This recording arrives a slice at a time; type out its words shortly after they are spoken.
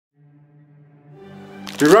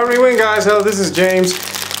Be rubbing me wing, guys. Hello, this is James.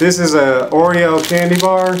 This is a Oreo candy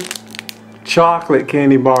bar, chocolate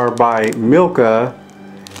candy bar by Milka,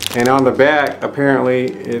 and on the back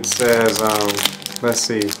apparently it says, let's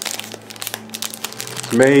see,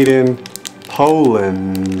 made in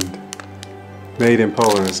Poland. Made in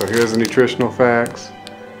Poland. So here's the nutritional facts.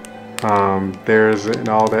 There's and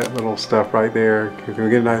all that little stuff right there. Can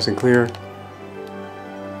we get it nice and clear?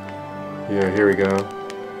 Yeah, here we go.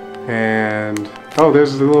 And oh,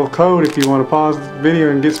 there's a little code if you want to pause the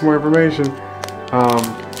video and get some more information.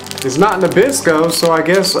 It's not Nabisco, so I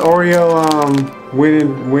guess Oreo went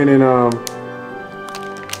in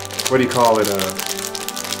what do you call it?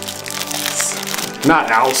 Not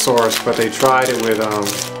outsourced, but they tried it with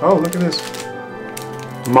oh, look at this.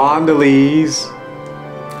 Mondelez,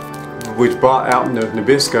 which bought out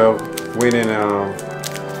Nabisco, went in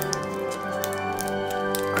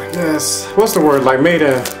I guess, what's the word, like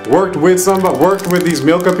worked with these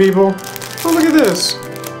Milka people. Oh, look at this.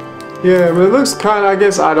 Yeah, but it looks kind of, I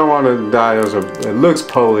guess I don't want to die. It looks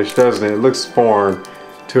Polish, doesn't it? It looks foreign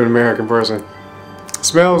to an American person. It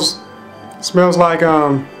smells like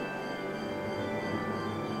I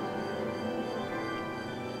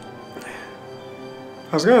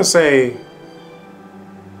was gonna say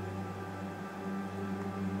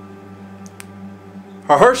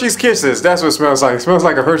a Hershey's Kisses. That's what it smells like. It smells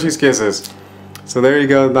like a Hershey's Kisses. So there you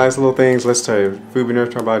go, nice little things. Let's tell you, food be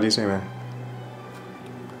nourished by DC, man.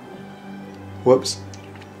 Whoops.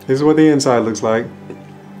 This is what the inside looks like.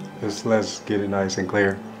 Let's get it nice and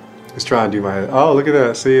clear. Let's try and do my head. Oh, look at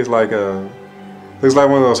that. See, it's like looks like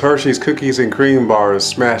one of those Hershey's cookies and cream bars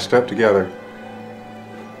smashed up together.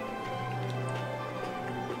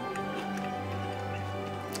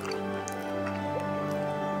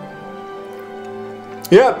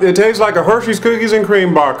 Yep, it tastes like a Hershey's cookies and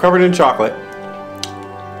cream bar covered in chocolate.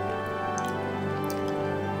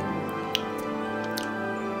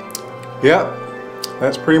 Yep,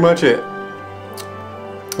 that's pretty much it.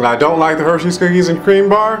 And I don't like the Hershey's cookies and cream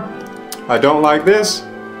bar. I don't like this,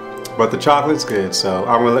 but the chocolate's good. So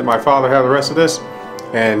I'm gonna let my father have the rest of this.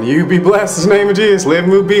 And you be blessed in the name of Jesus. Live,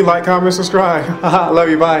 move, be, like, comment, subscribe. Love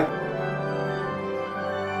you, bye.